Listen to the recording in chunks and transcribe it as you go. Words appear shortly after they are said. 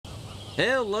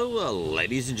Hello,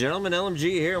 ladies and gentlemen,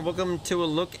 LMG here, and welcome to a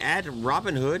look at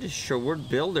Robin Hood Sherwood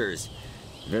Builders.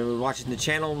 If you've been watching the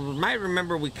channel, you might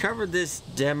remember we covered this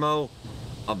demo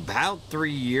about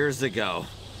 3 years ago.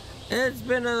 It's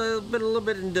been a little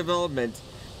bit in development.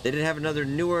 They did have another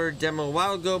newer demo a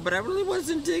while ago, but I really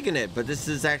wasn't digging it. But this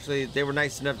is actually, they were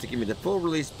nice enough to give me the full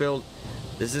release build.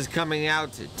 This is coming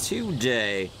out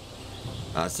today.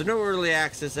 So no early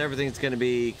access, everything's going to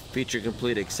be feature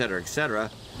complete, etc.,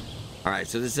 etc. Alright,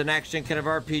 so this is an action kind of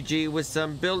RPG with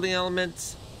some building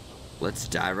elements. Let's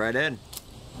dive right in.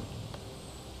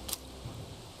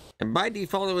 And by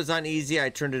default it was on easy. I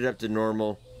turned it up to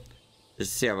normal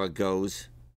just to see how it goes.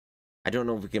 I don't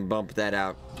know if we can bump that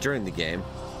out during the game.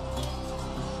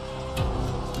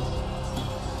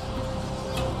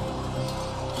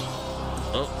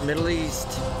 Oh, Middle East.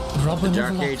 Robin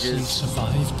of Locksley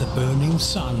survived the burning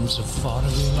sands of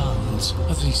faraway lands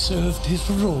as he served his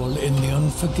role in the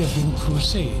unforgiving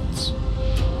Crusades.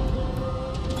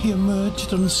 He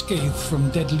emerged unscathed from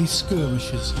deadly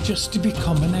skirmishes just to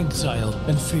become an exile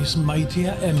and face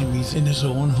mightier enemies in his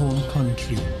own home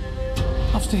country.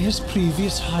 After his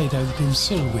previous hideout in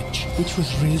Sherwood, which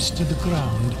was razed to the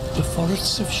ground, the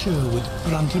forests of Sherwood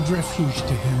granted refuge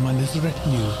to him and his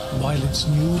retinue, while its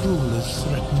new rulers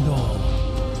threatened all.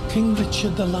 King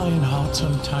Richard the Lionheart's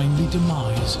untimely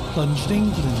demise plunged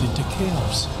England into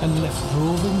chaos and left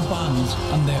roving bands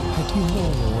and their petty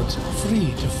warlords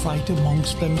free to fight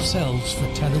amongst themselves for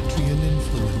territory and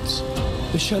influence.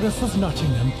 The Sheriff of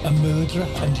Nottingham, a murderer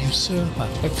and usurper,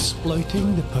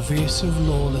 exploiting the pervasive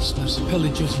lawlessness,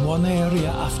 pillages one area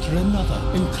after another,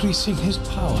 increasing his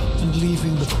power and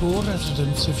leaving the poor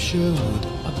residents of Sherwood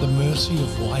at the mercy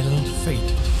of wild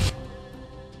fate.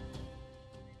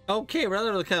 Okay,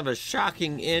 rather kind of a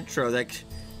shocking intro that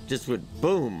just went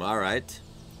boom. Alright.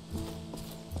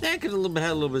 That could have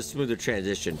had a little bit smoother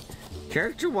transition.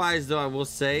 Character-wise, though, I will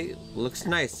say, looks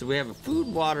nice. So we have a food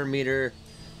water meter.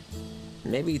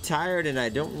 Maybe tired, and I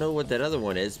don't know what that other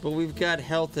one is, but we've got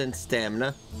health and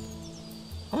stamina.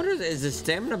 I wonder, is the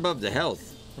stamina above the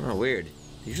health? Oh, weird.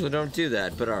 Usually don't do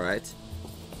that, but alright.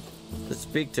 Let's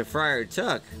speak to Friar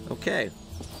Tuck. Okay.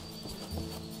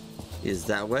 Is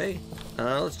that way?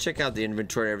 Let's check out the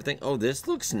inventory and everything. Oh, this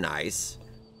looks nice.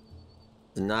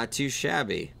 Not too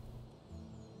shabby.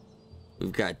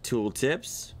 We've got tool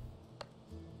tips.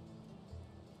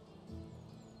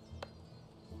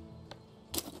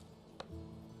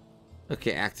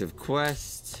 Okay, active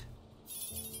quest.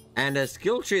 And a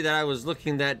skill tree that I was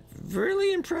looking at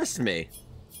really impressed me.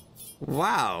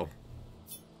 Wow.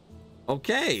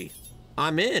 Okay,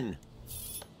 I'm in.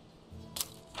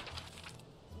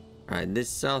 Alright,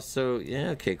 this also,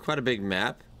 yeah, okay, quite a big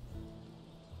map.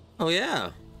 Oh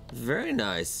yeah, very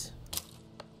nice.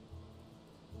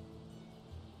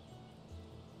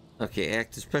 Okay,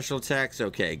 active special attacks,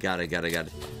 okay, got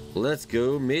it. Let's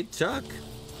go meet Tuck.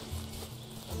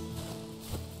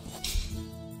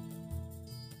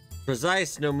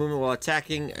 Precise, no movement while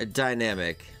attacking,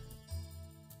 dynamic.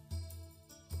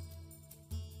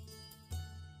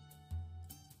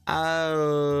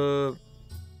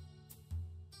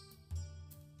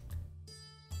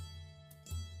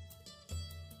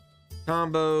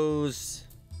 Combos.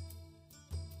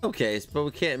 Okay, but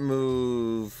we can't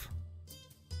move.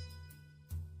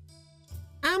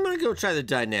 I'm gonna go try the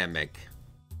dynamic.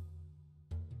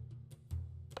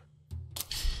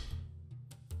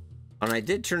 And I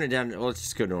did turn it down. Well, let's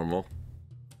just go normal.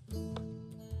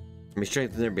 Let me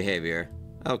strengthen their behavior.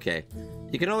 Okay.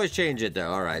 You can always change it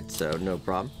though. Alright, so no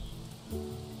problem.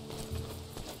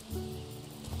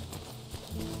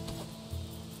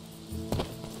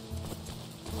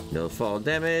 No fall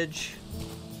damage.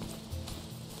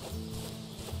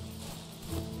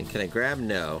 And can I grab?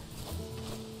 No.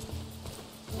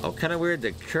 Oh, kind of weird.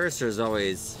 The cursor is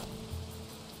always...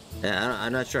 Yeah,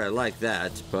 I'm not sure I like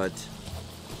that, but...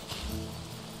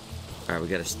 Alright, we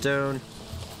got a stone.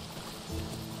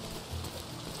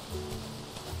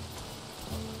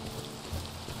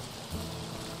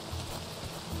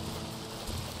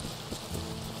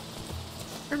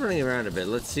 I'm running around a bit.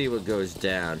 Let's see what goes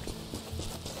down.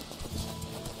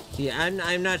 Yeah,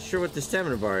 I'm not sure what the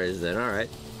stamina bar is then. Alright.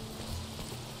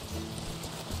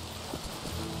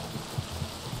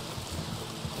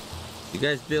 You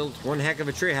guys built one heck of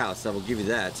a treehouse, I will give you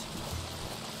that.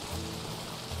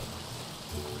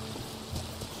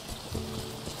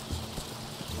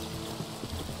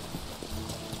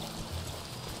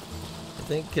 I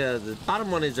think the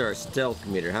bottom one is our stealth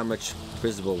meter, how much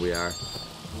visible we are.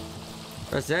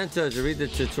 Press enter to read the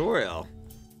tutorial.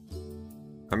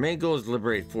 Our main goal is to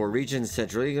liberate 4 regions,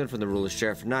 Central England, from the rule of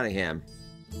Sheriff of Nottingham.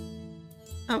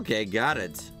 Okay, got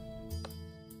it.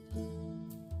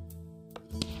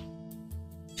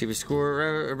 TV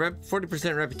score,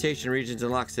 40% reputation, regions,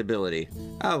 and lock stability.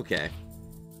 Okay.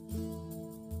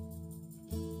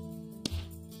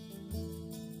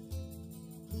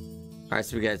 Alright,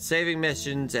 so we got saving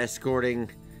missions, escorting.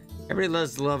 Everybody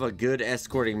loves to love a good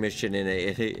escorting mission in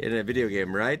a video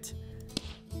game, right?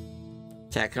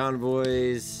 Attack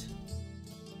convoys.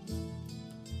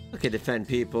 Okay, defend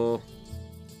people.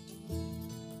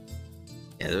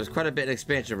 Yeah, there's quite a bit of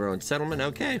expansion of our own settlement.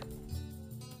 Okay.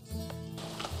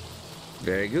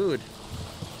 Very good.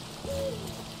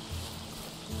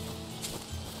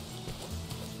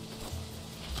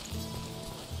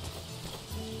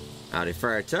 Howdy,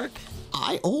 Friar Tuck.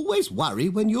 I always worry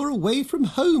when you're away from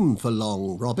home for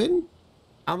long, Robin.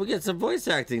 And we get some voice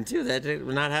acting too. That's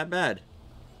not half bad.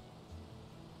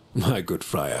 My good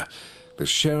friar, the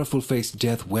sheriff will face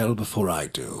death well before I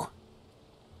do.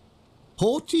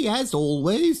 Haughty as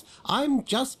always, I'm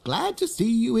just glad to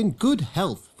see you in good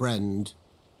health, friend.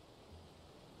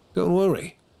 Don't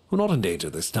worry, we're not in danger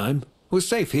this time. We're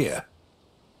safe here.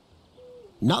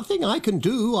 Nothing I can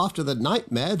do after the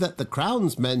nightmare that the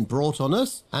Crown's men brought on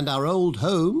us and our old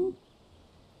home.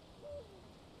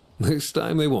 This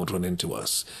time they won't run into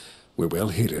us. We're well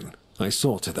hidden. I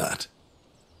saw to that.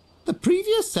 The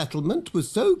previous settlement was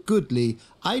so goodly.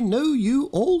 I know you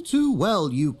all too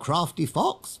well, you crafty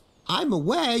fox. I'm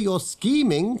aware you're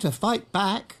scheming to fight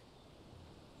back.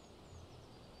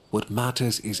 What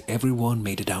matters is everyone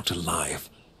made it out alive.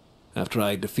 After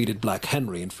I defeated Black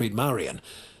Henry and freed Marion,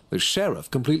 the sheriff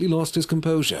completely lost his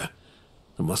composure.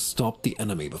 I must stop the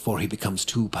enemy before he becomes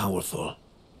too powerful.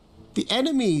 The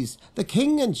enemies, the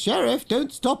king and sheriff,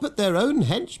 don't stop at their own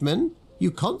henchmen.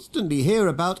 You constantly hear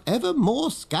about ever more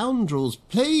scoundrels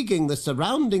plaguing the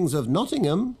surroundings of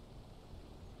Nottingham.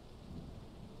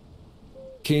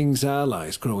 King's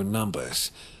allies grow in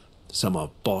numbers. Some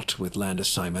are bought with land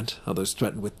assignment, others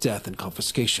threatened with death and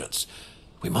confiscations.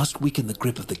 We must weaken the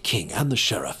grip of the king and the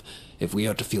sheriff if we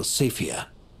are to feel safe here.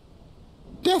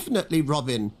 Definitely,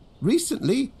 Robin.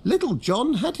 Recently, Little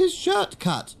John had his shirt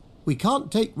cut. We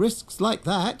can't take risks like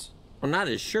that. Well, not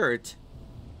his shirt.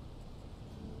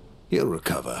 He'll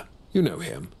recover. You know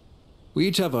him. We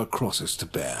each have our crosses to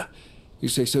bear. You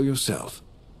say so yourself.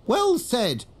 Well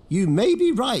said. You may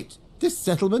be right. This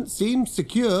settlement seems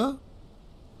secure.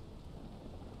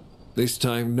 This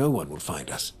time no one will find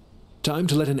us. Time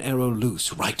to let an arrow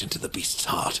loose right into the beast's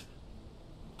heart.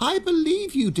 I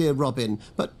believe you, dear Robin,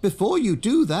 but before you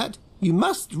do that, you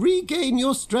must regain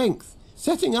your strength.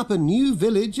 Setting up a new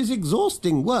village is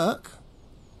exhausting work.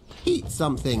 Eat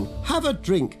something, have a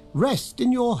drink, rest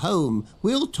in your home.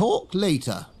 We'll talk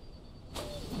later.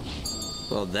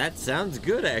 Well, that sounds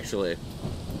good, actually.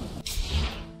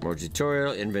 More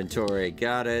tutorial, inventory,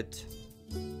 got it.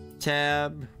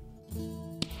 Tab.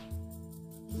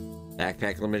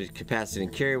 Backpack limited capacity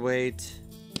and carry weight.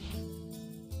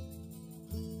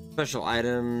 Special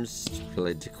items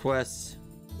related to quests.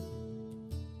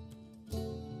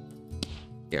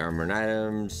 The armor and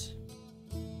items.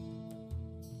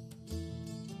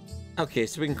 Okay,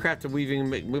 so we can craft a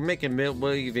weaving. We make a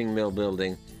weaving mill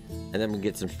building, and then we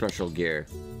get some special gear.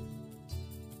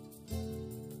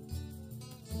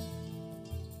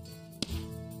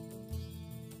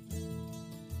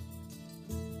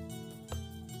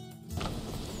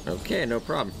 Okay, no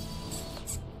problem.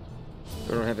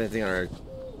 We don't have anything on our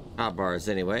hot bars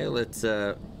anyway. Let's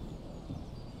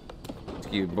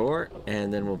skew bore,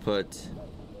 and then we'll put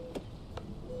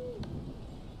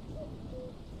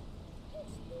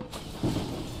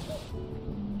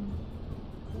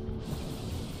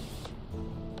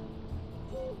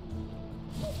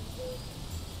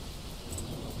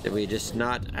did we just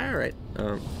not? All right.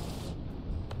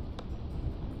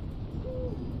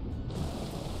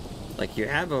 Like you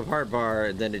have a hard bar,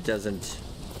 and then it doesn't.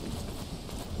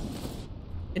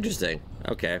 Interesting.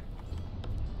 Okay.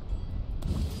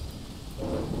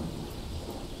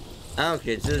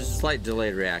 Okay, so there's a slight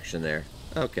delayed reaction there.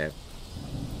 Okay.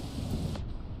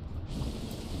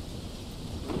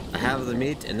 I have the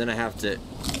meat, and then I have to.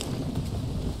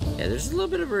 Yeah, there's a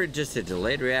little bit of just a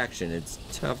delayed reaction. It's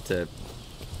tough to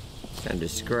kind of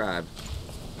describe.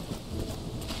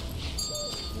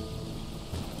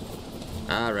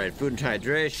 Alright, food and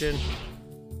hydration.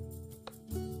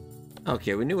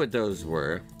 Okay, we knew what those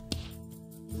were.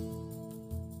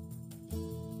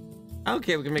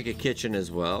 Okay, we can make a kitchen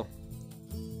as well.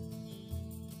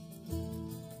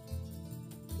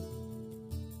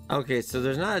 Okay, so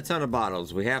there's not a ton of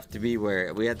bottles. We have to be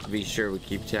sure we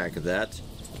keep track of that.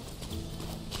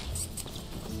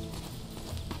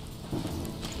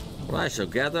 Well, I shall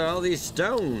gather all these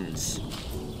stones.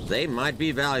 They might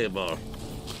be valuable.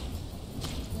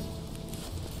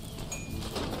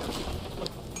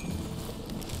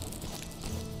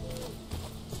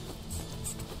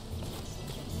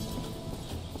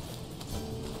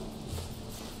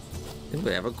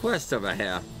 We have a quest over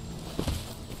here.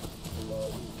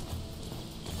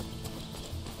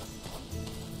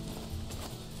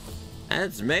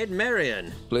 That's Maid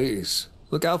Marian. Please,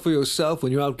 look out for yourself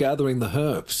when you're out gathering the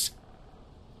herbs.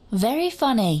 Very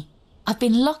funny. I've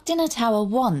been locked in a tower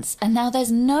once, and now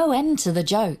there's no end to the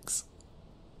jokes.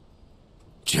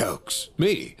 Jokes?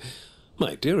 Me?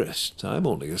 My dearest, I'm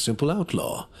only a simple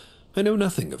outlaw. I know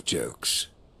nothing of jokes.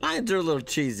 Lines are a little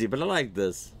cheesy, but I like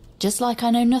this. Just like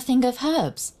I know nothing of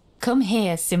herbs. Come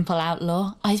here, simple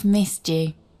outlaw. I've missed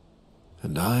you.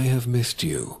 And I have missed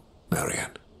you,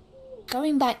 Marian.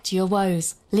 Going back to your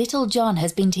woes, Little John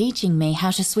has been teaching me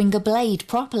how to swing a blade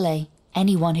properly.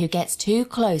 Anyone who gets too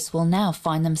close will now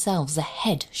find themselves a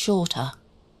head shorter.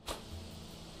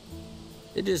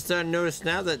 You just notice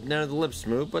now that none of the lips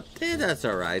move, but that's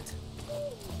alright.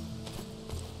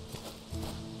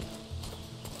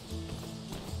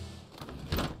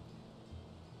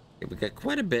 We got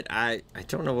quite a bit. I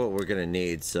don't know what we're gonna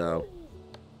need, so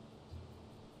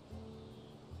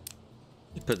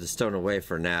you put the stone away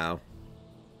for now.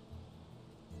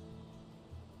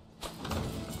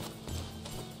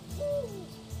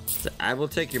 So I will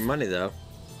take your money though.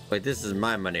 Wait, this is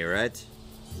my money, right?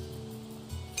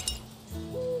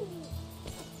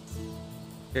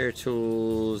 Hair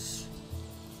tools.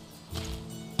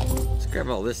 Let's grab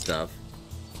all this stuff.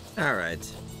 All right.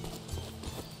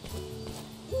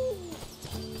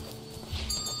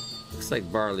 Looks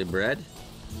like barley bread.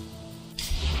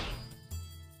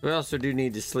 We also do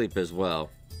need to sleep as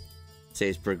well.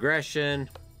 Saves progression.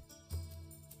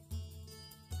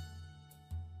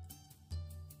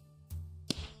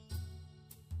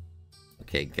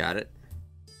 Okay, got it.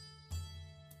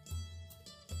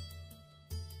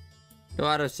 No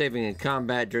auto-saving in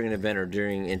combat during an event or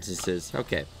during instances.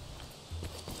 Okay.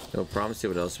 No problem. See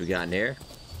what else we got in here.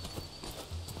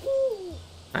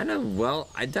 I know. Well,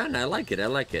 I like it. I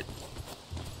like it.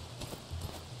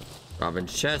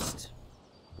 Robin's chest,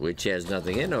 which has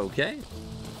nothing in. Okay.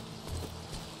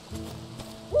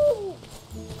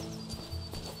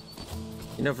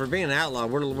 You know, for being an outlaw,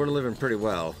 we're living pretty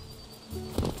well.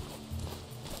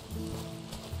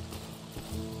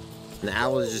 And the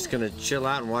owl is just gonna chill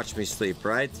out and watch me sleep,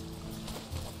 right?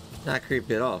 Not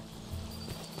creepy at all.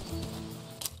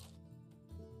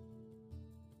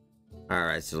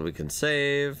 Alright, so we can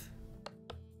save.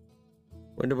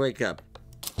 When to wake up?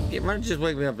 Yeah, why don't you just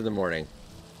wake me up in the morning?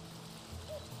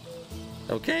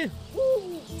 Okay.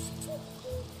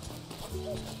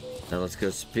 Now let's go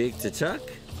speak to Tuck.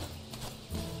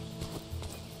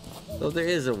 So there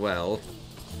is a well.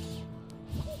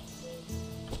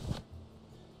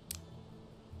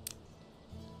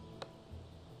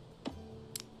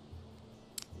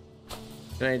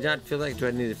 Can I not feel like, do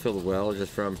I need to fill the well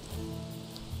just from...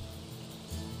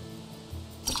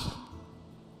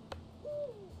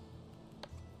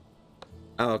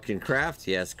 Oh, can craft?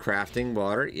 Yes. Crafting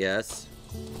water? Yes.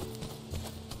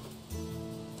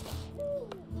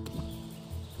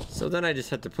 So then I just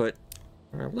have to put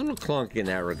a little clunky in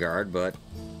that regard, but...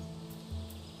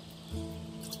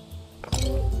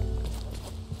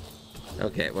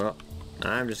 Okay, well,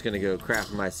 I'm just gonna go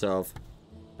craft myself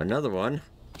another one.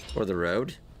 For the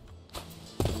road.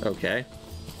 Okay.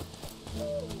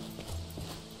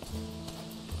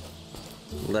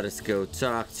 Let us go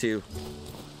talk to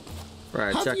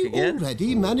Friar Tuck again. Have you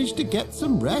already managed to get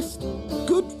some rest?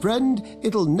 Good friend,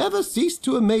 it'll never cease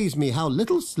to amaze me how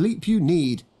little sleep you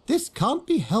need. This can't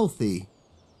be healthy.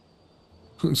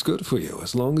 It's good for you,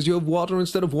 as long as you have water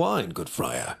instead of wine, good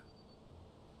friar.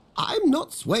 I'm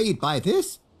not swayed by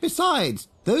this. Besides,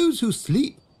 those who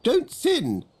sleep don't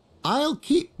sin. I'll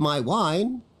keep my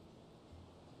wine.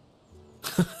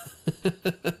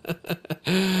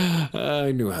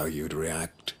 I knew how you'd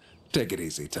react. Take it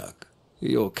easy, Tuck.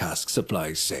 Your cask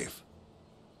supply's safe.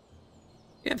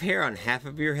 You have hair on half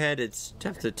of your head, it's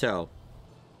tough to tell.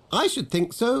 I should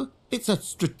think so. It's a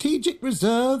strategic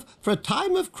reserve for a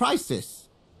time of crisis.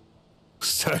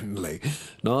 Certainly.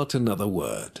 Not another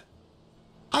word.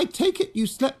 I take it you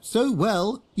slept so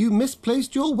well, you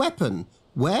misplaced your weapon.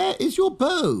 Where is your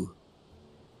bow?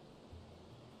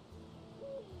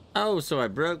 Oh, so I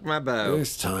broke my bow.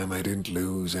 This time I didn't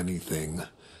lose anything.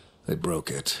 I broke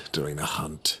it during a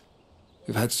hunt.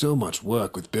 We've had so much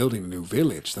work with building a new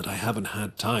village that I haven't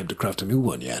had time to craft a new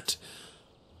one yet.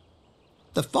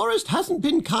 The forest hasn't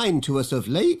been kind to us of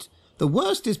late. The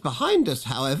worst is behind us,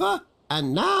 however,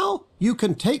 and now you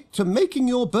can take to making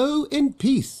your bow in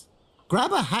peace.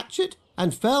 Grab a hatchet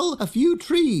and fell a few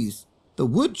trees. The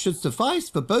wood should suffice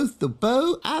for both the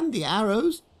bow and the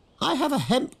arrows. I have a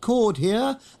hemp cord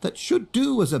here that should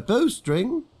do as a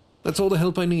bowstring. That's all the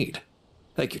help I need.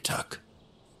 Thank you, Tuck.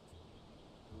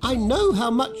 I know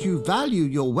how much you value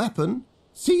your weapon.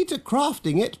 See to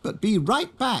crafting it, but be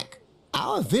right back.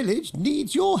 Our village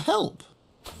needs your help.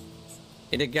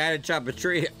 Need a guy to chop a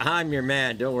tree? I'm your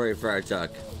man. Don't worry, Friar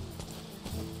Tuck.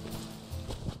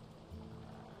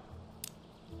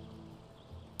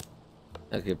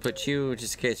 Okay, put you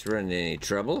just in case we're in any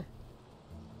trouble.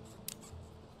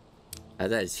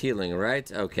 That is healing, right?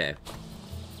 Okay.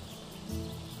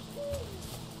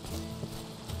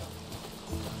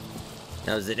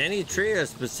 Now, is it any tree or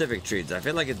specific trees? I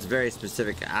feel like it's very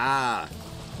specific. Ah,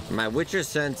 my Witcher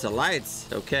sense of lights.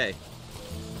 Okay.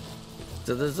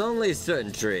 So there's only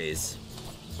certain trees.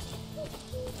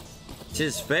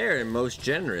 'Tis fair and most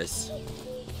generous.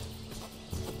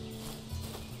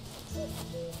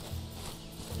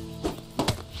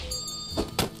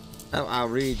 Oh, I'll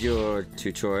read your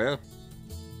tutorial.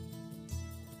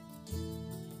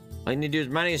 All you need to do is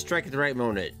mining a strike at the right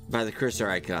moment by the cursor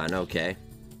icon. Okay.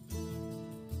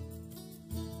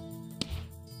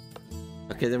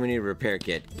 Okay, then we need a repair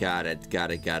kit. Got it,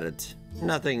 got it, got it.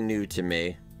 Nothing new to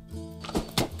me.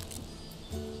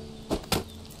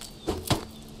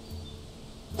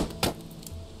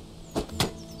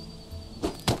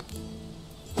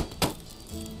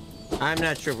 I'm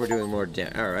not sure if we're doing more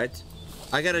damage. Alright.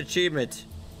 I got an achievement.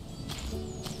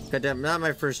 Goddamn, not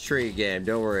my first tree game,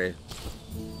 don't worry.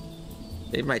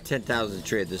 Maybe my 10,000th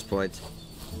tree at this point.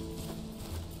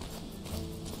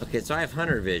 Okay, so I have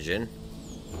hunter vision.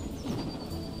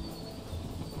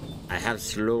 I have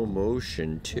slow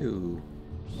motion too.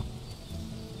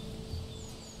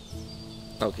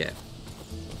 Okay.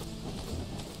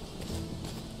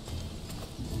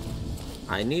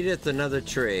 I needeth another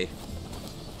tree.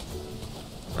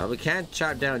 Well, we can't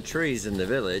chop down trees in the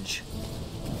village.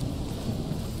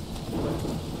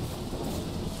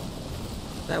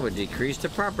 That would decrease the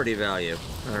property value.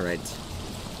 Alright.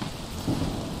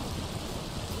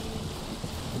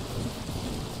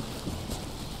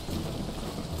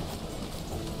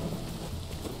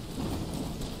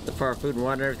 So far, food and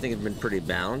water, everything has been pretty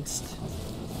balanced.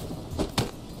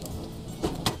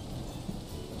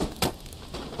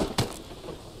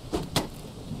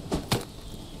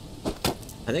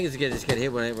 I think it's gonna just get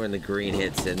hit when the green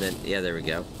hits, and then, yeah, there we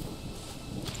go.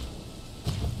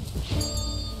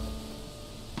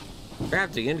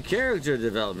 Crafting and character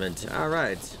development.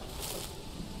 Alright.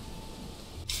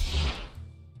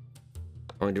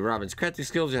 Going to Robin's crafting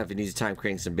skills, you have to need time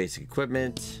creating some basic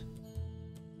equipment.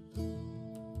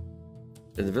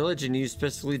 In the village, and use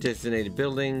specially designated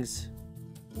buildings.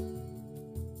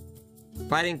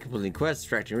 Fighting, completing quests,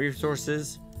 extracting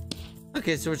resources.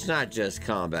 Okay, so it's not just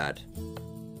combat.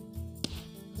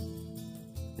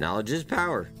 Knowledge is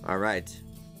power. Alright.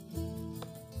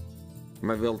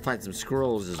 Might be able to find some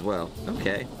scrolls as well.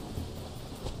 Okay.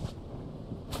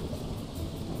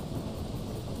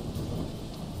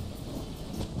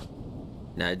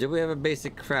 Now, do we have a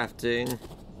basic crafting?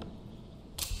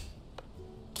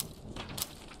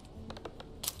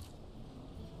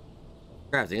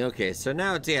 Crafting, okay. So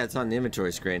now it's, yeah, it's on the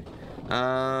inventory screen.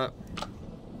 Craft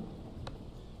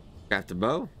a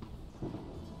bow.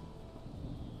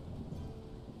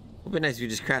 Would be nice if you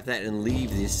just craft that and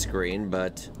leave this screen,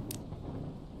 but...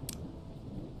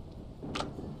 I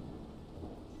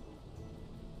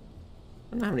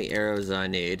don't know how many arrows I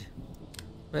need.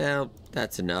 Well,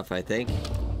 that's enough, I think.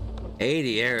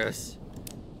 80 arrows.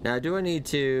 Now, do I need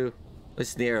to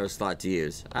listen the arrow slot to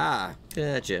use? Ah,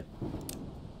 gotcha.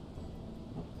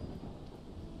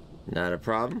 Not a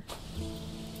problem.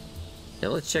 Now,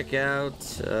 let's check out...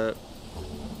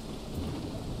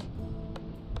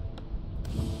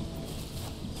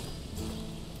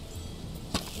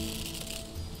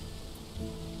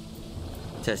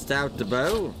 test out the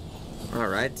bow.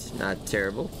 Alright, not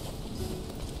terrible.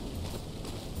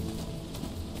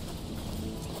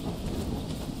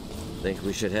 Think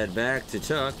we should head back to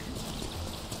Tuck.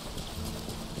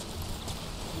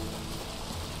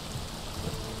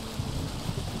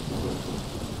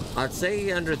 I'd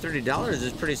say under $30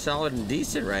 is pretty solid and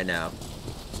decent right now.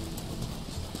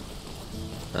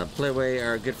 Playway,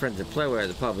 our good friends at Playway are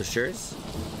the publishers.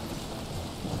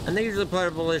 And they usually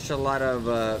publish a lot of,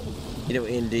 you know,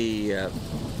 indie,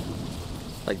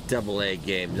 like AA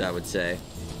games, I would say.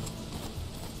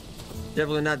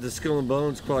 Definitely not the Skull and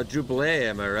Bones quadruple A,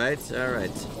 am I right?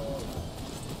 Alright.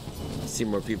 See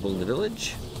more people in the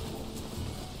village.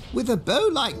 With a bow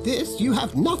like this, you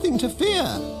have nothing to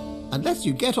fear. Unless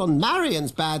you get on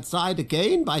Marion's bad side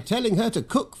again by telling her to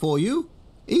cook for you.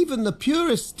 Even the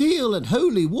purest steel and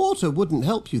holy water wouldn't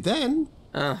help you then.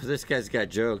 Oh, this guy's got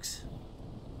jokes.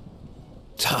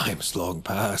 Time's long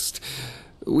past.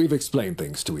 We've explained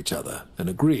things to each other and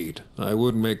agreed I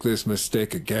wouldn't make this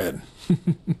mistake again.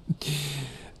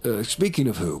 Speaking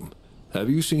of whom, have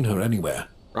you seen her anywhere?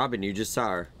 Robin, you just saw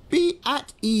her. Be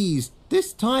at ease.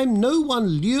 This time no one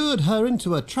lured her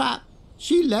into a trap.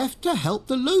 She left to help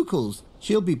the locals.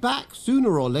 She'll be back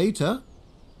sooner or later.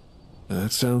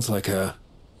 That sounds like her.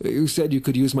 You said you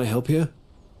could use my help here?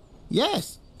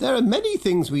 Yes, there are many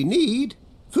things we need.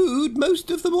 Food, most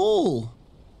of them all.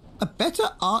 A better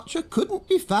archer couldn't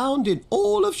be found in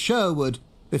all of Sherwood.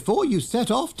 Before you set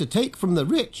off to take from the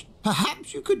rich,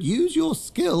 perhaps you could use your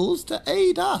skills to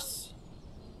aid us.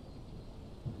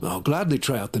 I'll gladly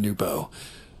try out the new bow.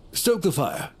 Stoke the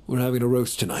fire. We're having a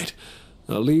roast tonight.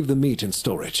 I'll leave the meat in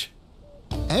storage.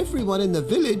 Everyone in the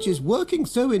village is working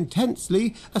so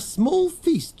intensely, a small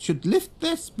feast should lift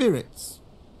their spirits.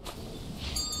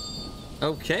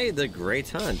 Okay, the Great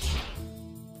Hunt.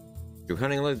 Through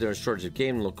hunting alert, there are shortage of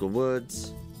game in local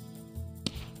woods.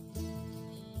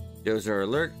 Those are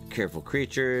alert, careful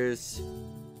creatures.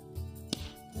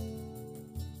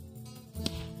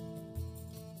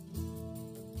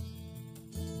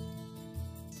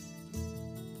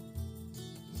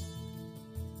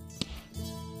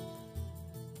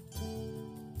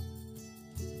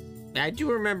 I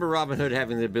do remember Robin Hood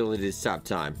having the ability to stop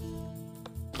time.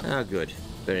 Oh, good.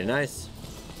 Very nice.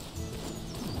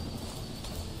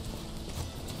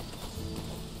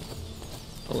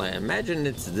 Well, I imagine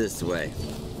it's this way.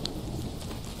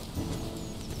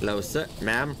 Hello, sir,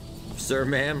 ma'am, sir,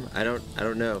 ma'am. I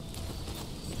don't know.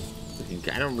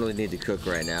 I don't really need to cook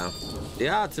right now. The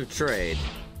odds of trade.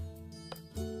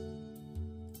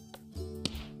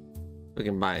 We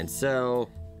can buy and sell.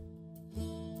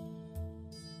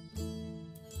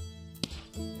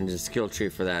 And there's a skill tree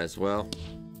for that as well.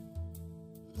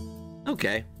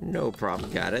 Okay, no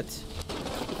problem. Got it.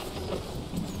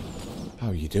 How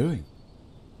are you doing?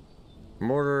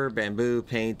 Mortar, bamboo,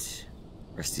 paint,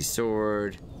 rusty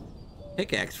sword,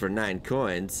 pickaxe for 9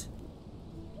 coins.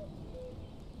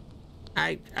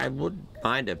 I would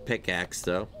mind a pickaxe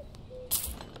though.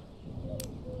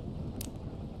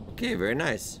 Okay, very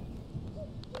nice.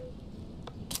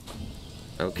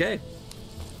 Okay.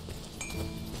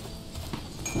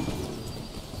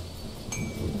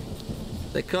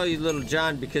 They call you Little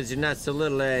John because you're not so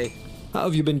little, eh? How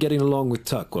have you been getting along with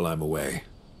Tuck while I'm away?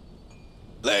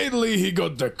 Lately, he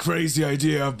got the crazy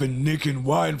idea I've been nicking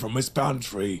wine from his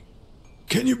pantry.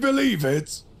 Can you believe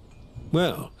it?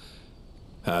 Well,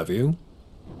 have you?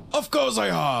 Of course I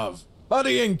have, but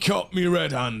he ain't caught me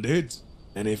red-handed.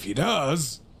 And if he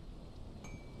does...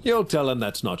 You'll tell him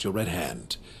that's not your red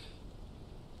hand.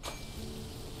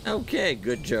 Okay,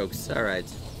 good jokes.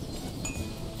 Alright.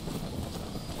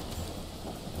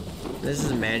 This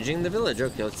is managing the village.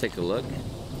 Okay, let's take a look.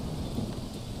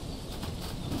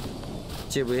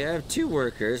 So we have 2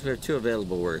 workers. We have 2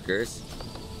 available workers.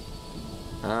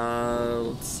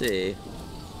 Let's see.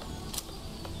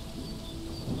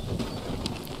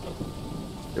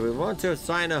 Do we want to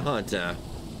assign a hunter?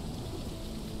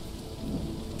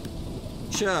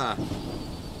 Sure.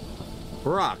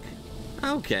 Brock.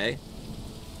 Okay.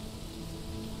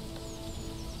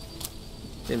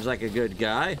 Seems like a good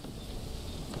guy.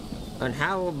 And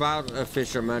how about a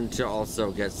fisherman to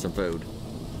also get some food?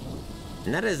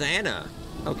 And that is Anna.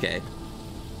 Okay.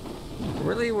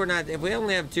 Really, we're not... If we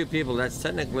only have 2 people, that's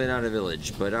technically not a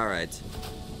village, but alright.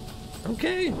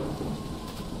 Okay.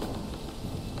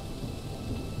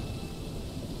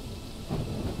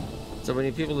 So we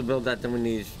need people to build that, then we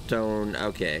need stone.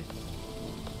 Okay.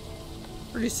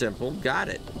 Pretty simple. Got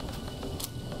it.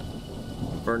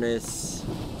 Furnace.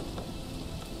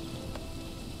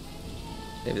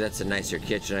 Maybe that's a nicer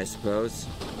kitchen, I suppose.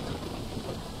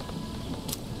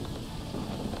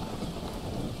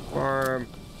 Farm.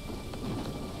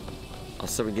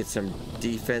 Also, we get some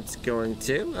defense going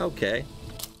too. Okay.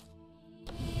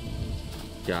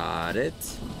 Got it.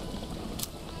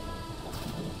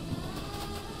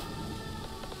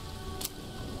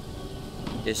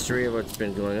 History of what's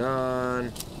been going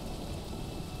on.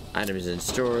 Items in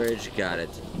storage. Got it.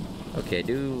 Okay,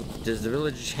 does the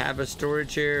village have a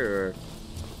storage here, or...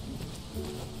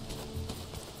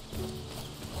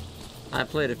 I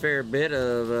played a fair bit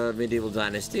of Medieval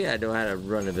Dynasty. I know how to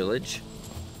run a village.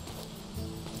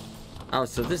 Oh,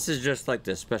 so this is just like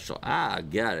the special... Ah,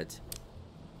 got it.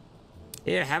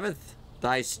 Here haveth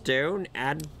thy stone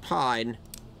and pine.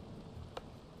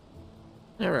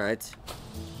 Alright.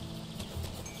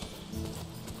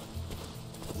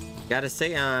 Gotta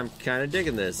say, I'm kind of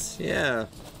digging this. Yeah.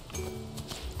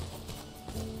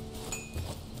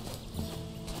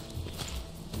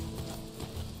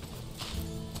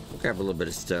 Grab a little bit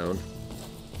of stone.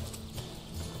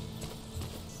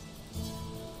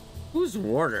 Who's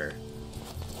Warner?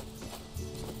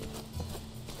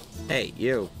 Hey,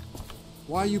 you.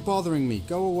 Why are you bothering me?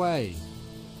 Go away.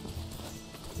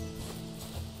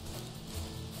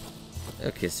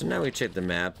 Okay, so now we check the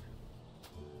map.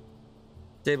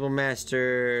 Stable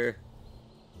master.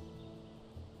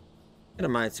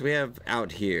 Never mind, so we have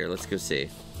out here. Let's go see.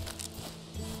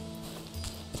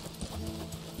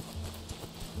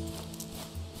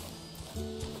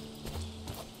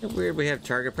 Isn't it weird we have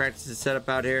target practices set up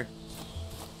out here?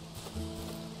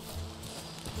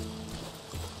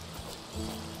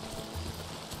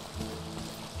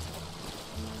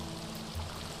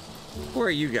 Who are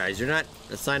you guys? You're not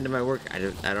assigned to my work.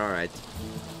 Alright.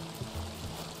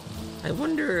 I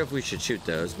wonder if we should shoot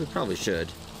those. We probably should.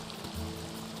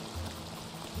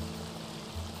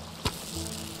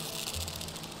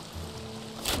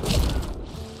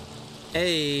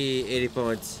 Hey, 80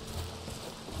 points.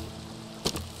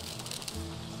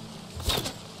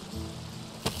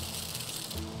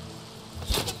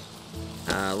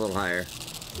 A little higher.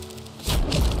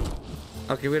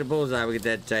 Okay, we had a bullseye. We get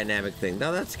that dynamic thing.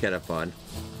 Now that's kind of fun.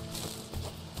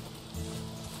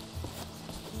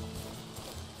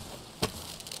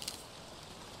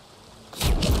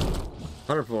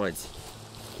 $100 points.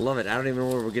 Love it. I don't even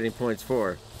know what we're getting points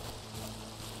for.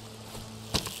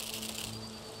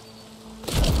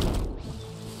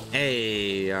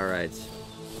 Hey, all right.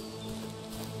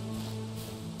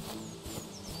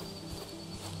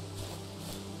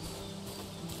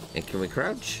 And can we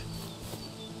crouch?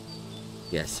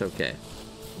 Yes, okay.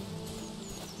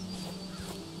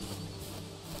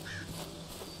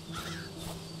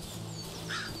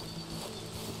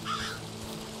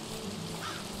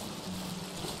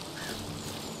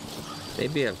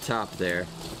 Maybe up top there.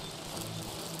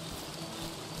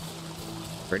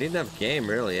 Pretty enough game,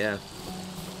 really, yeah.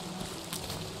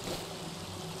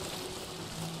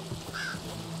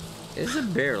 There's a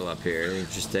barrel up here,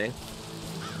 interesting.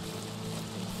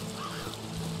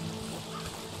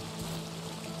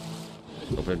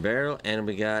 Open barrel, and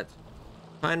we got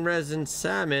pine resin,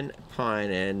 salmon,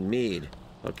 pine, and mead.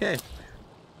 Okay.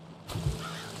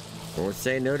 Won't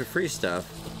say no to free stuff.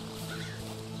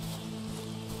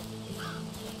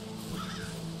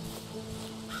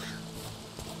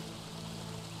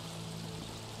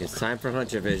 It's time for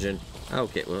hunter vision.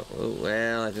 Okay,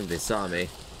 well, I think they saw me.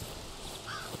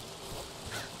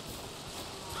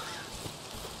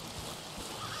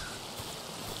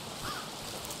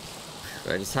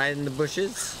 Do I just hide in the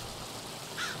bushes?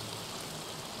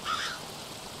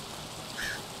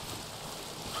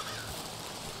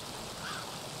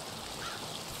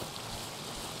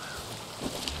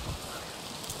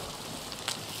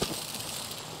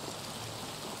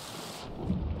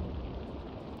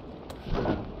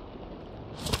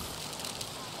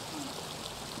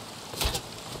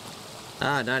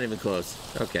 Ah, not even close.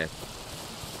 Okay.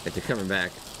 Like they're coming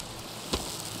back.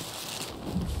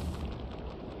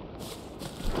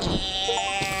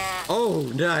 Oh,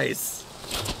 nice.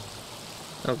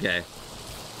 Okay.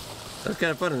 That was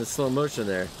kind of fun in the slow motion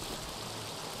there.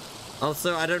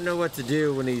 Also, I don't know what to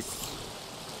do when he's...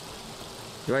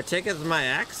 Do I take it with my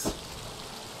axe?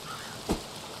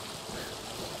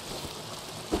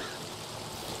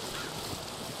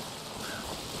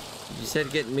 You said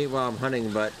get meat while I'm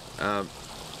hunting, but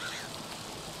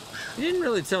you didn't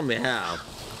really tell me how.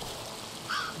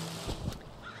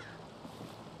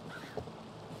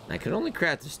 I can only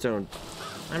craft the stone.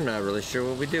 I'm not really sure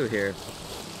what we do here.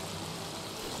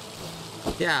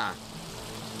 Yeah.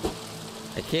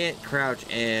 I can't crouch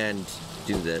and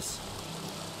do this.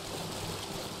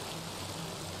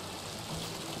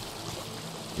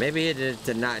 Maybe it is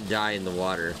to not die in the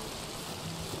water.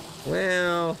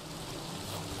 Well,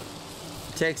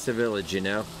 it takes a village, you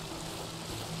know.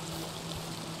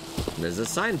 There's a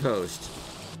signpost.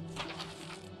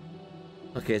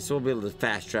 Okay, so we'll be able to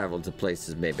fast travel to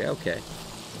places, maybe. Okay.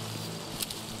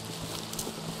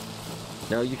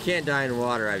 No, you can't die in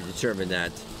water. I've determined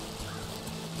that.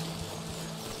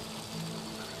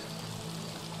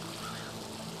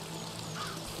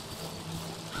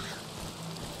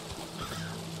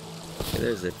 Okay,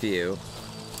 there's a few.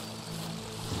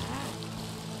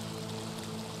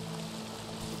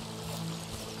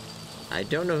 I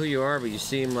don't know who you are, but you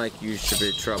seem like you should be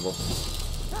in trouble.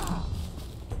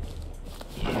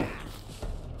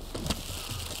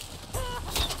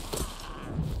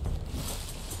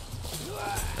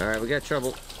 Alright, we got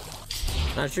trouble.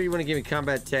 Not sure you want to give me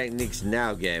combat techniques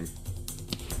now, game.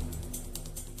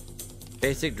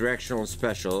 Basic, directional, and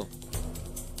special.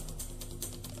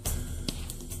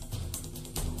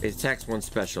 Basic attacks, 1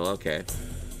 special, okay.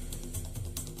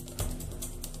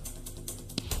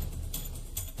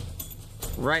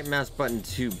 right mouse button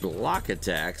to block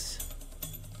attacks.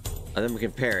 And then we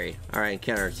can parry. Alright, and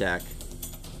counterattack.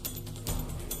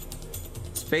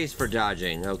 Space for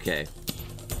dodging. Okay.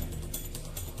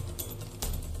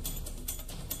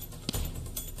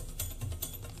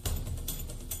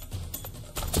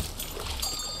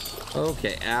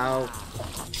 Okay, ow.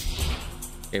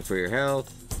 Okay, for your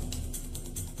health.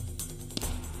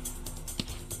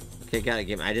 Okay, got a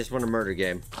game. I just want a murder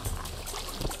game.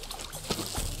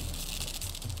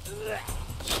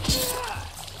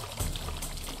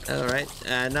 Alright,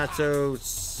 not so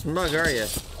smug, are you?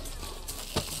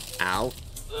 Ow.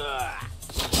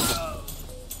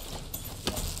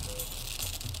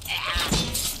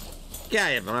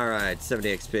 Got him. Alright,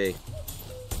 70 XP.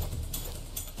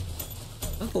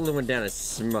 I've only went down a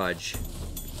smudge.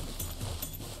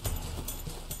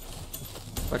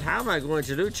 But how am I going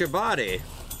to loot your body?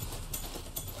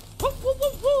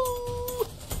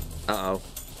 Uh-oh.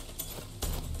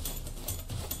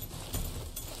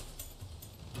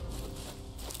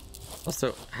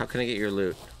 Also, how can I get your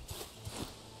loot?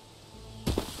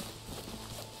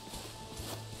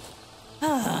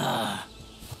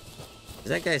 Is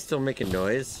that guy still making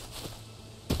noise?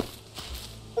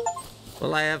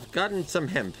 Well, I have gotten some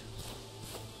hemp.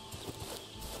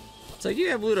 So you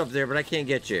have loot up there, but I can't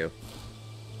get you.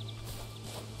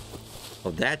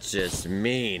 Well, that's just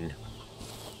mean.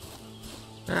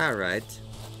 Alright.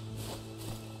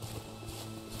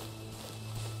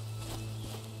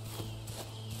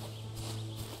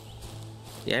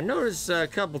 Yeah, I noticed a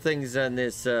couple things on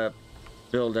this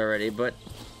build already, but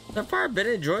so far been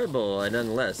enjoyable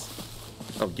nonetheless.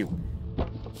 Oh, you.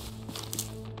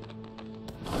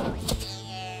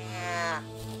 I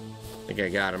think I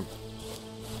got him.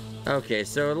 Okay,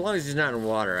 so as long as he's not in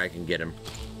water, I can get him.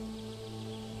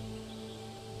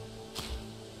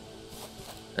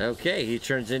 Okay, he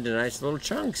turns into nice little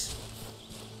chunks.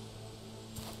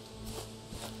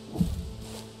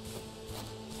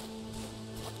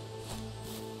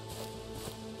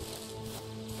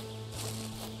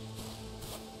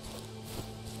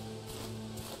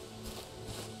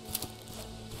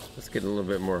 Let's get a little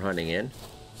bit more hunting in.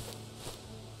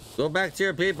 Go back to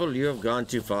your people, you have gone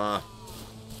too far.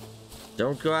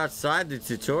 Don't go outside the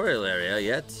tutorial area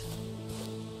yet.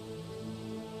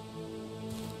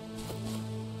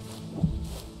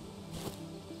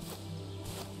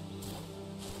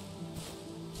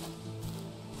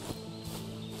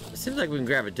 It seems like we can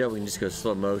grab a doe, we can just go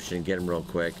slow motion and get him real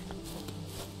quick.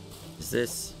 Is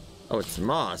this? Oh, it's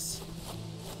moss.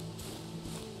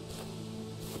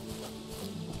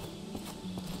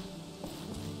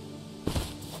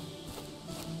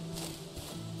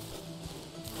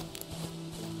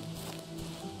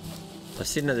 I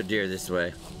see another deer this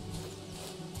way.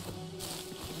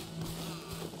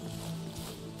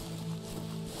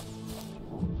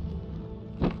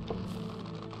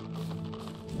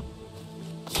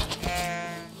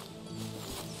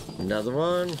 Another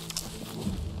one.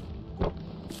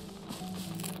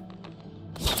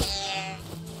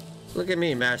 Look at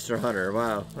me, Master Hunter.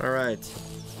 Wow. Alright.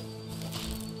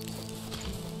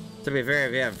 To be fair,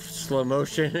 if you have slow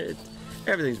motion,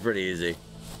 everything's pretty easy.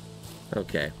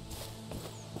 Okay.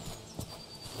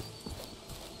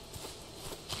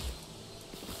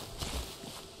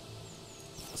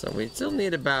 So we still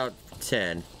need about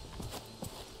 10.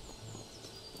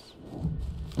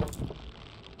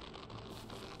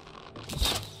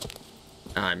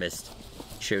 Ah, I missed.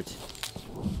 Shoot.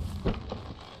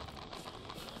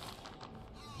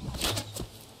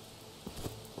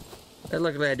 And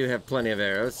luckily I do have plenty of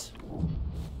arrows.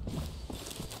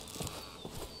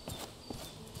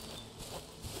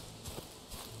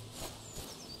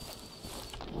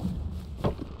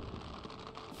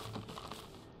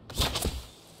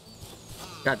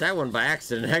 Got that one by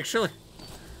accident, actually.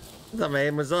 I thought my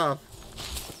aim was off.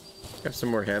 Have some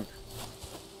more hemp.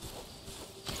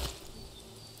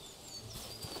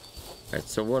 Alright,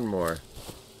 so one more.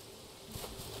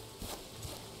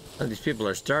 Oh, these people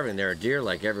are starving. There are deer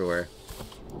like everywhere.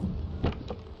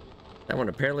 That one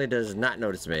apparently does not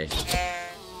notice me.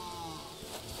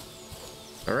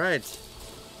 Alright.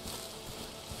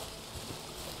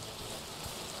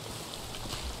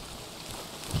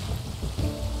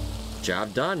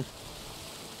 Job done.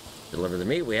 Deliver the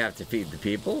meat, we have to feed the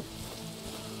people.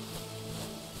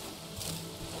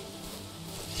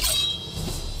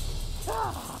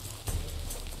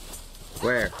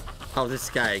 Where? Oh,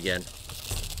 this guy again.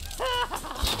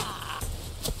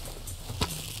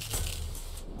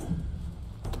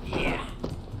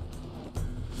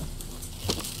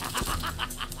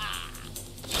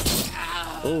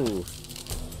 Ooh.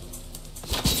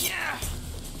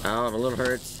 Oh, I'm a little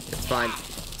hurt. It's fine.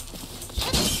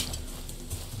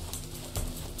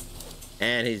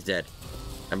 And he's dead.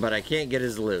 But I can't get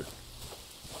his loot.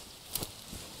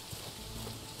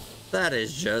 That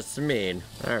is just mean.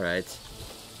 Alright.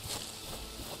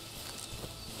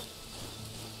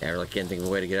 I really can't think of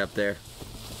a way to get up there.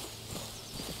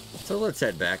 So let's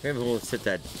head back. Maybe we'll hit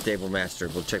that Stable Master.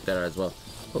 We'll check that out as well.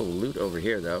 Oh, loot over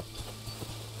here, though.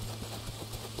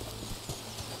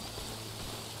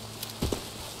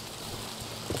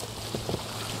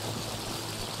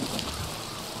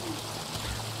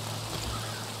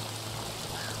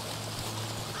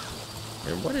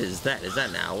 And what is that? Is that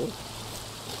an owl?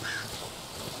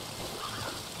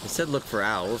 It said look for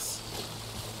owls.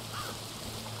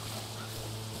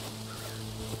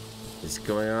 What's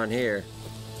going on here?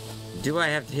 Do I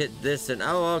have to hit this and...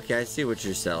 Oh, okay, I see what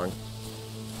you're selling.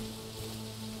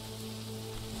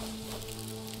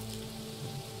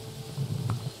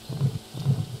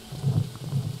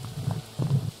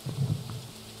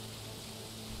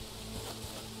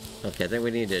 Okay, I think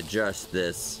we need to adjust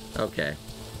this. Okay.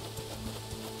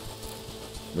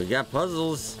 We got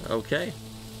puzzles. Okay.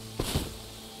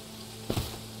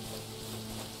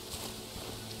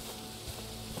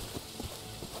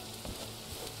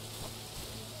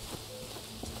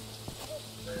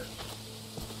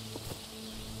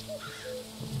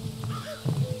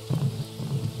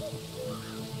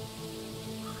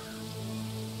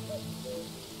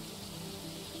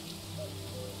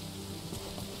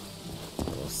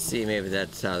 See, maybe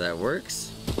that's how that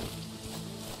works.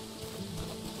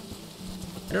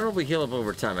 I don't know if we heal up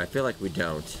over time. I feel like we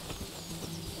don't.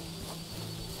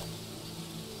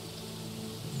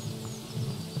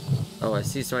 Oh, I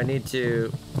see. So I need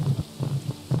to...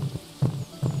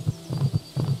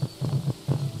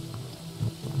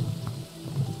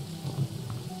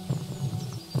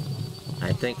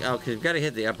 I think... Oh, because we've got to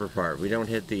hit the upper part. We don't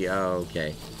hit the... Oh,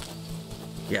 okay.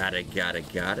 Got it, got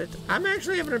it, got it. I'm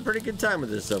actually having a pretty good time with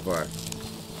this so far.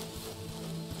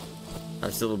 I'm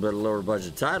still a bit of a lower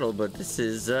budget title, but this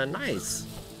is nice.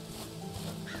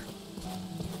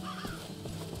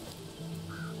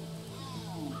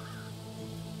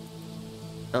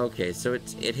 Okay, so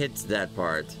it hits that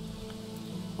part.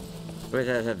 We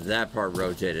have that part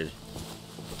rotated.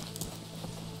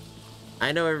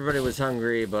 I know everybody was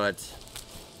hungry, but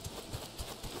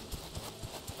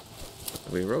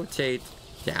we rotate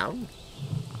down.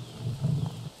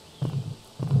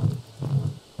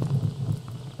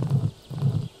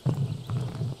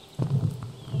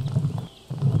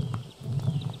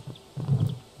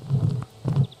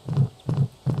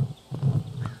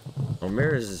 Oh,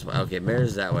 mirrors is okay.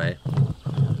 Mirrors that way.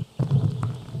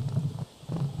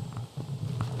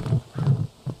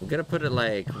 I'm gonna put it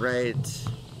like right.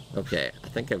 Okay, I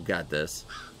think I've got this.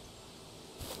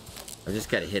 I just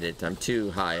gotta hit it. I'm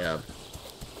too high up.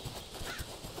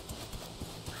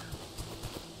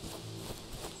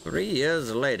 3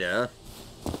 years later,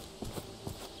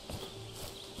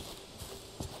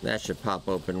 that should pop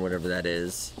open, whatever that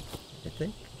is, I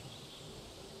think.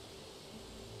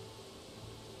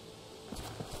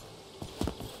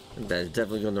 That's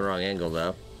definitely going the wrong angle,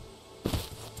 though.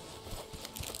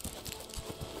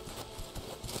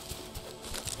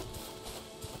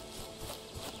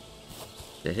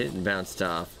 It hit and bounced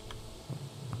off.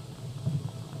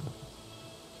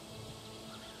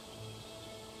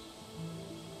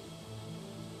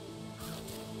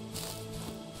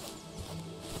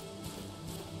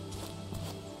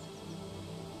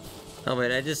 Oh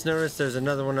wait, I just noticed there's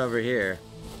another one over here.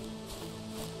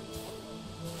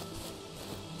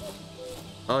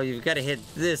 Oh, you've got to hit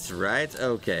this, right?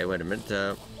 Okay, wait a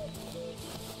minute.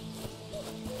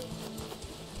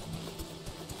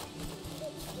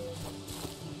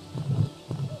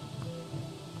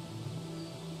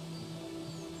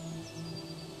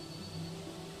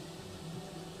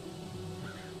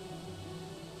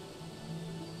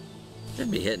 Should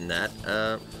be hitting that.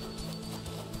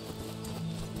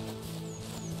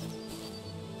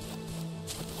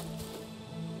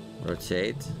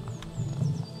 Rotate.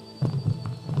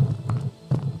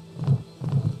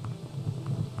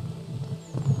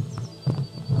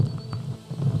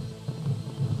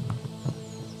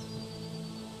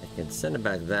 I can send it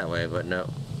back that way, but no.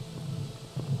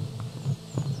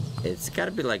 It's got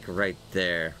to be like right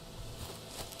there.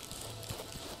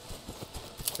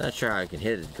 Not sure how I can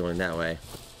hit it going that way.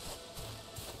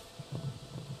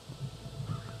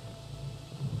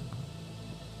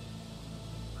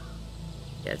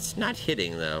 Yeah, it's not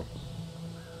hitting though.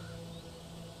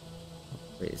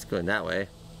 Wait, it's going that way.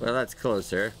 Well, that's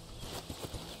closer.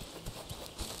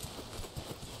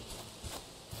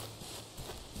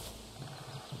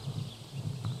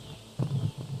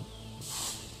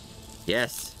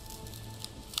 Yes.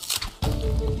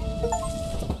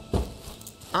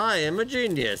 I am a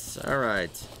genius.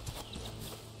 Alright.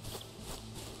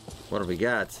 What do we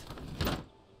got?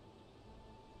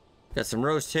 Got some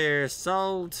roast hair,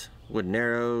 salt, wooden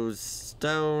arrows,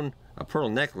 stone, a pearl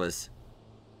necklace.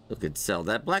 We could sell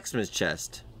that blacksmith's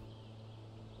chest.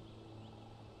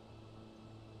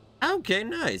 Okay,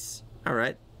 nice.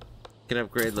 Alright. Can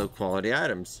upgrade low quality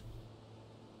items.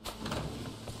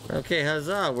 Okay,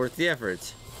 huzzah, worth the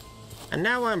effort. And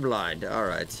now I'm blind.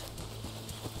 Alright.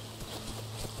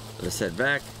 Let's head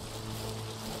back.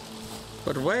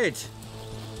 But wait!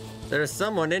 There's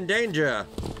someone in danger!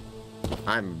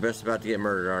 I'm just about to get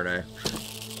murdered, aren't I?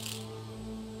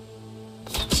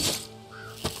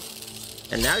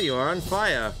 And now you are on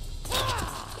fire.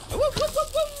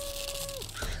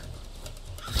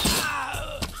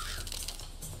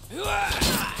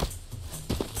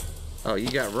 Oh, you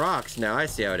got rocks now. I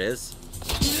see how it is.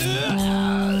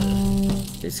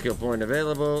 New skill point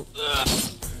available.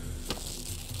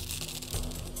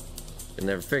 You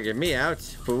never figured me out,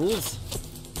 fools.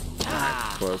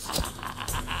 Close.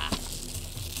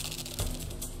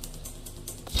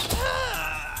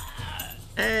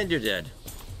 And you're dead.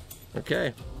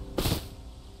 Okay.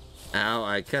 Ow,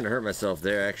 I kind of hurt myself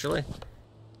there, actually.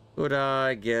 Would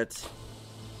I get...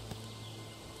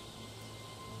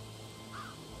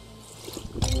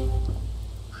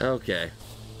 Okay.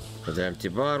 Another empty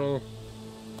bottle.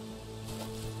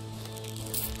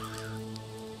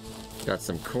 Got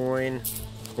some coin.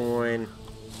 Coin.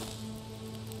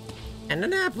 And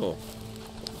an apple.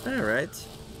 Alright.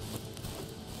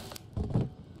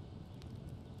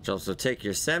 Also take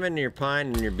your salmon, your pine,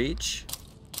 and your beach.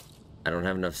 I don't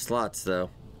have enough slots,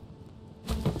 though.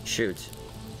 Shoot.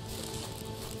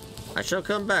 I shall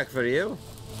come back for you.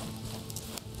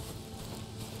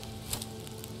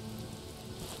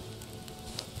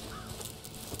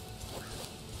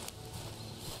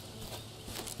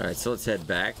 Alright, so let's head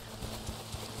back.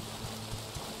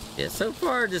 Yeah, so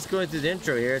far, just going through the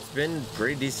intro here, it's been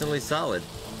pretty decently solid.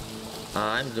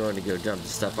 I'm going to go dump the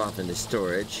stuff off into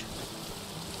storage.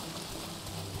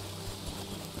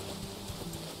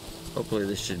 Hopefully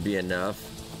this should be enough.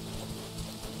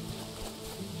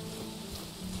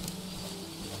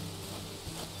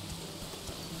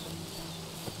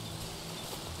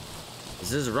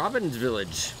 This is Robin's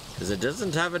village, because it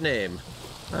doesn't have a name.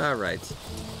 Alright.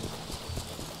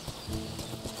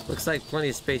 Looks like plenty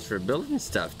of space for building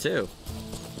stuff, too.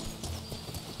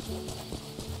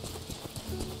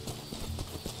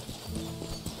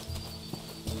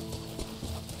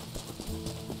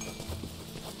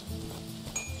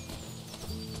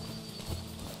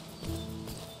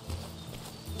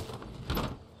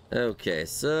 Okay,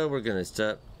 so we're gonna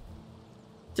stop.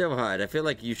 Hide. I feel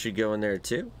like you should go in there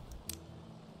too.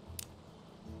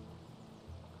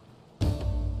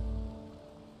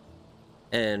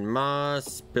 And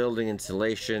moss, building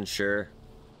insulation, sure.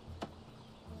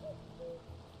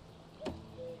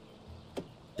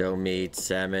 Dough meat,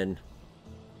 salmon.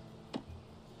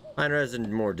 Pine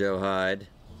resin, more dough hide.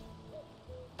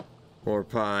 More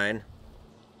pine.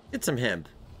 Get some hemp.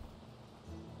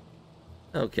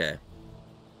 Okay.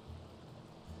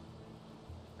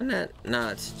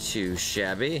 Not too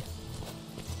shabby.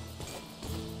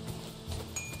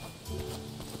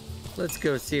 Let's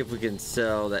go see if we can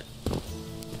sell that.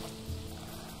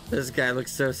 This guy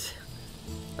looks so...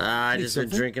 I just been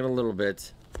drinking a little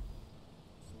bit.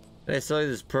 I saw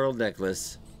this pearl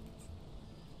necklace.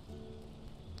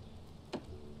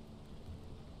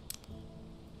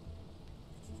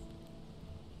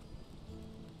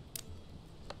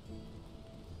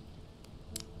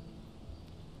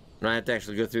 I have to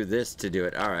actually go through this to do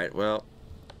it. Alright, well.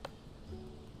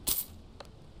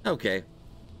 Okay.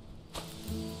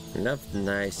 Enough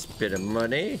nice bit of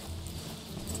money.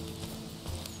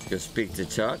 Go speak to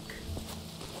Tuck.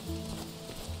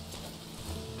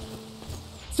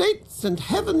 Saints and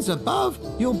heavens above,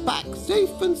 you're back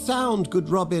safe and sound, good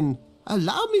Robin.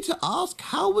 Allow me to ask,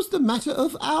 how was the matter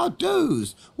of our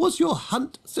does? Was your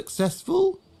hunt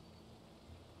successful?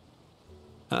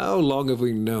 How long have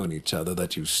we known each other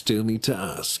that you still need to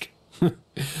ask?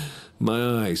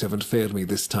 My eyes haven't failed me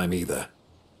this time either.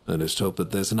 I just hope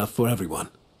that there's enough for everyone.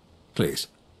 Please,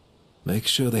 make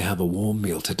sure they have a warm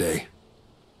meal today.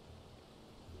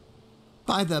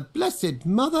 By the Blessed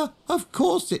Mother, of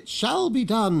course it shall be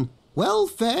done. Well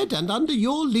fed and under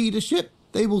your leadership,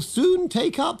 they will soon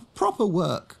take up proper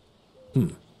work.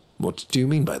 What do you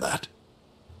mean by that?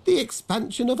 The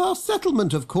expansion of our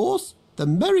settlement, of course. The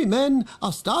merry men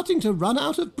are starting to run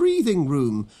out of breathing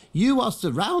room. You are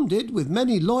surrounded with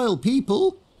many loyal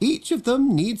people. Each of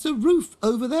them needs a roof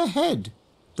over their head.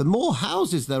 The more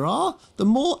houses there are, the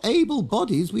more able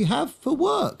bodies we have for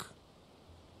work.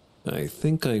 I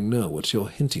think I know what you're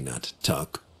hinting at,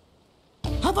 Tuck.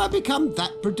 Have I become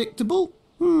that predictable?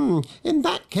 In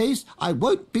that case, I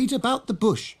won't beat about the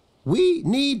bush. We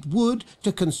need wood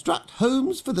to construct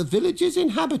homes for the village's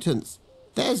inhabitants.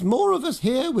 There's more of us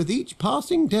here with each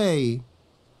passing day.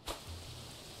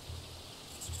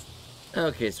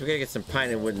 Okay, so we gotta get some pine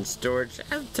and wooden storage.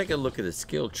 I'll take a look at the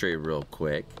skill tree real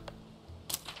quick,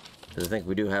 because I think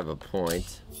we do have a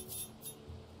point.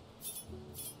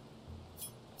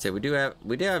 So we do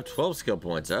have 12 skill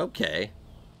points. Okay.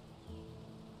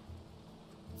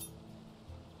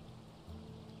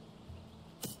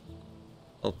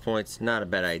 Points, not a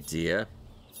bad idea.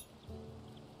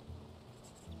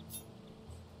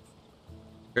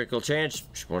 Critical chance,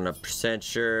 1%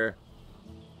 sure.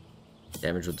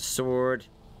 Damage with the sword.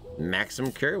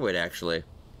 Maximum carry weight, actually.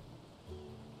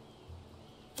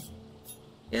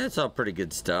 Yeah, that's all pretty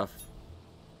good stuff.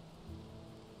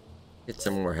 Get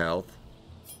some more health.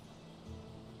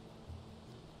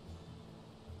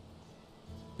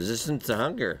 Resistance to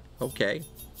hunger. Okay.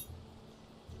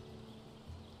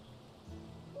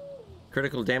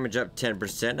 Critical damage up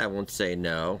 10%. I won't say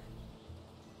no.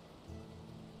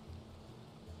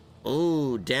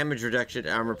 Ooh, damage reduction,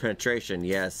 armor penetration.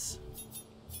 Yes.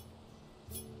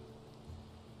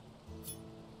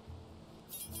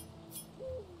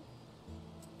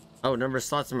 Oh, number of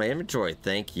slots in my inventory.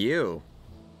 Thank you.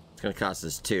 It's gonna cost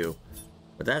us 2.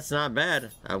 But that's not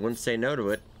bad. I wouldn't say no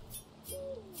to it.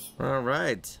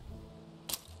 Alright.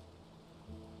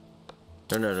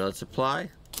 No, let's apply.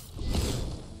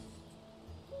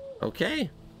 Okay.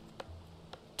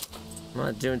 I'm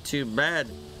not doing too bad.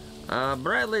 But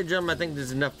right, ladies and gentlemen, I think this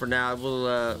is enough for now. I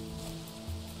will,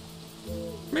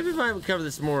 maybe I might cover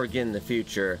this more again in the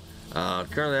future.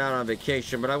 Currently out on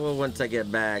vacation, but I will once I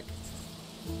get back.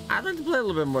 I'd like to play a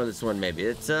little bit more of this one, maybe.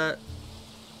 It's,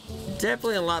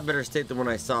 definitely in a lot better state than when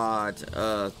I saw it,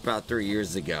 about 3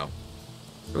 years ago.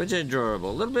 Which is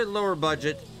enjoyable. A little bit lower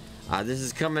budget. This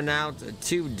is coming out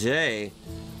today.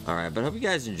 Alright, but I hope you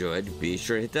guys enjoyed. Be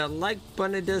sure to hit that like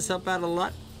button. It does help out a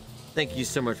lot. Thank you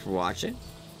so much for watching.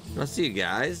 And I'll see you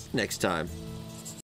guys next time.